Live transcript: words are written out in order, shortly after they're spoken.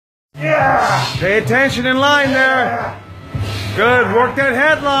Pay attention in line there. Good. Work that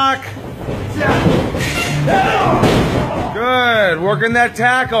headlock. Good. Working that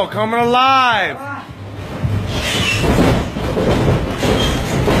tackle. Coming alive.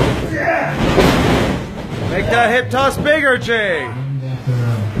 Make that hip toss bigger, Jay.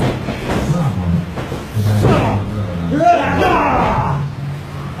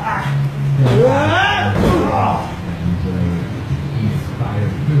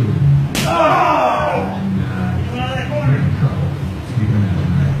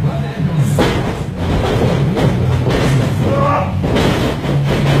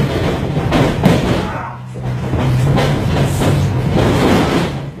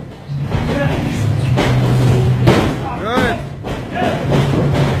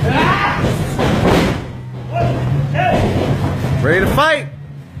 Ready to fight?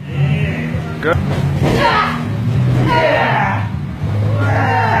 Good.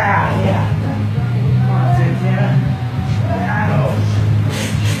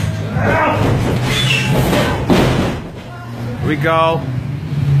 Here we go.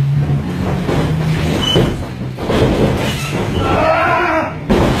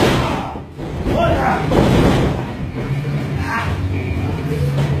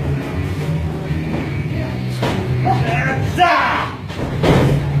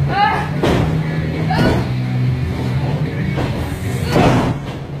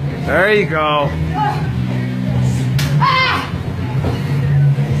 There you go.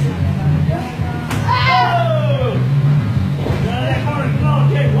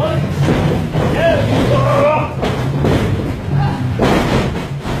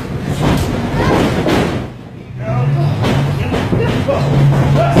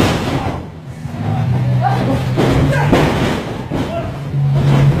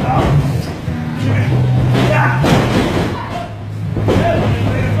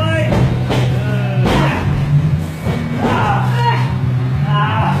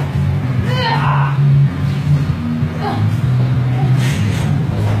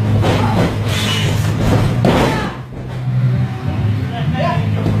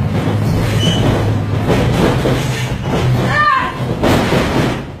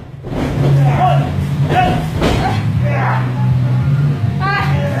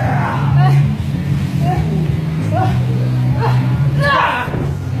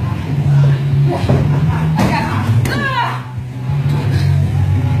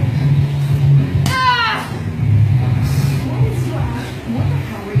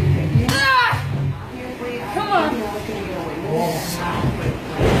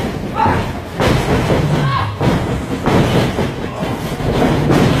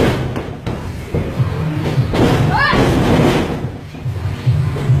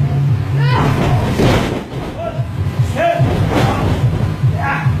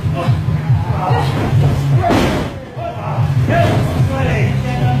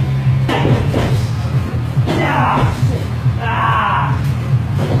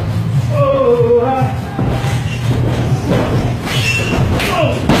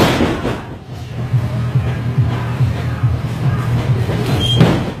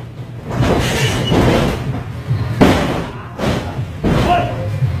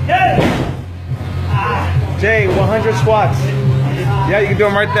 Jay, 100 squats. Yeah, you can do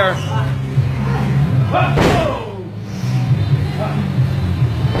them right there.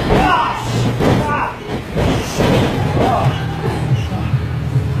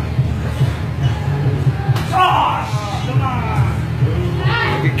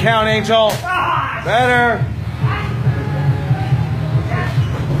 Good count, Angel. Better.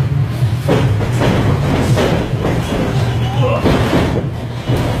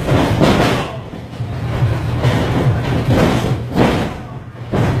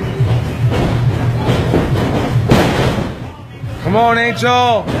 Come on,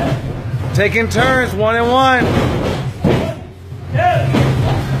 Angel. Taking turns, 1 and 1.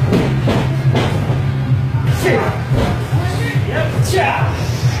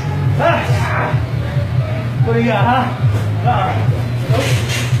 What do you got, huh? All right.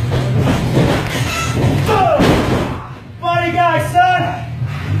 Funny guy, son.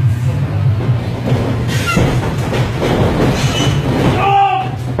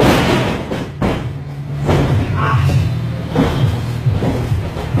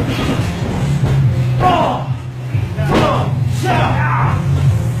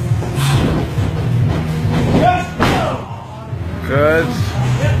 Good.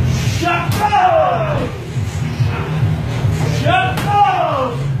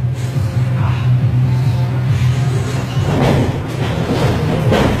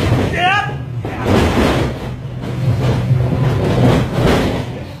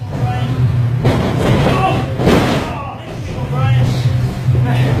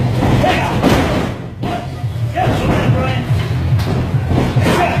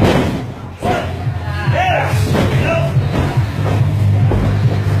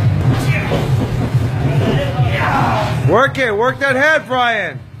 Work it. Work that head,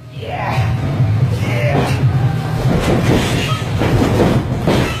 Brian. Yeah. Yeah.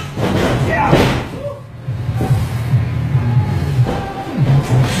 Yeah.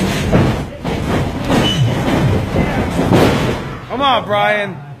 Come on,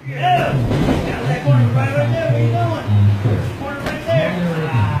 Brian. Yeah. That corner right there. What are you doing? Corner right there.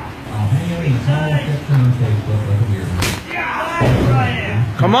 Yeah,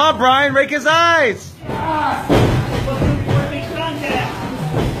 Brian. Come on, Brian. Rake his eyes.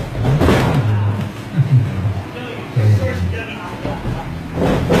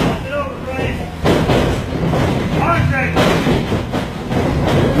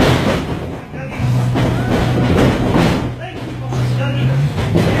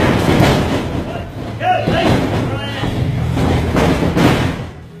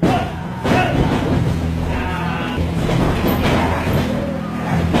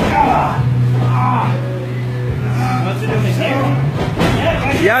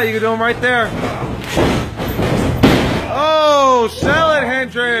 Yeah, you can do them right there. Oh, sell it,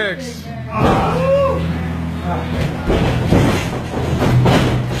 Hendricks.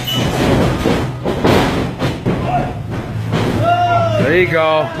 There you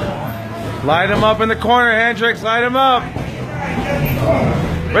go. Light him up in the corner, Hendricks. Light him up.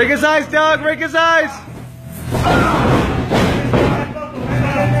 Break his eyes, Doug. Break his eyes.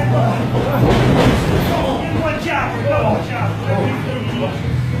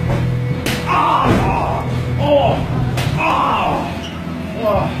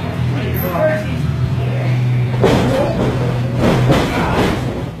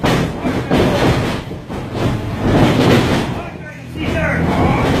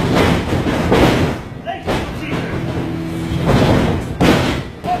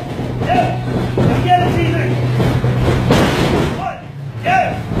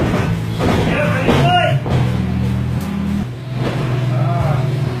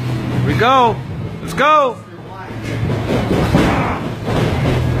 We go. Let's go.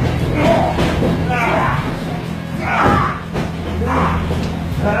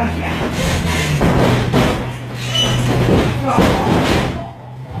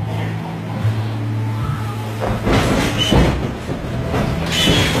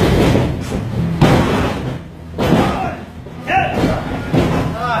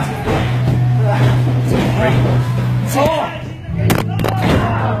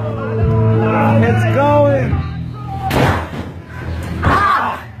 It's going.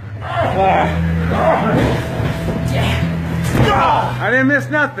 I didn't miss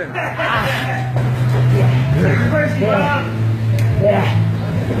nothing.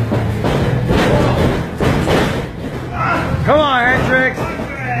 Come on, Hendricks.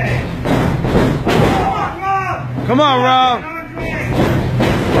 Come on, Rob.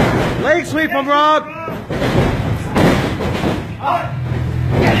 Leg sweep him, Rob.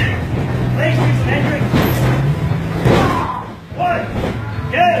 Leg sweep, Hendricks. One.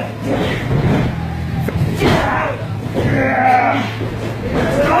 Yes.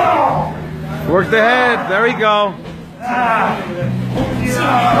 Work the head. There we go. I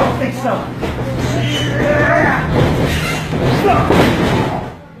don't think so.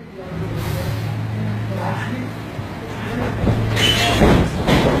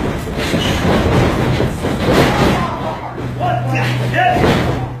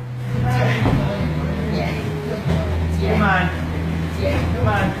 Come on.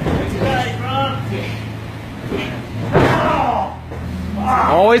 Come on.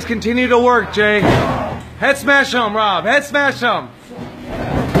 Always continue to work, Jay. Head smash him, Rob. Head smash him.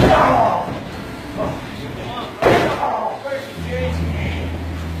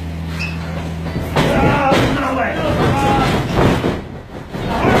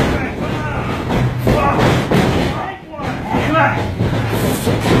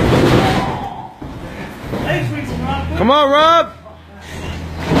 Come on, Rob.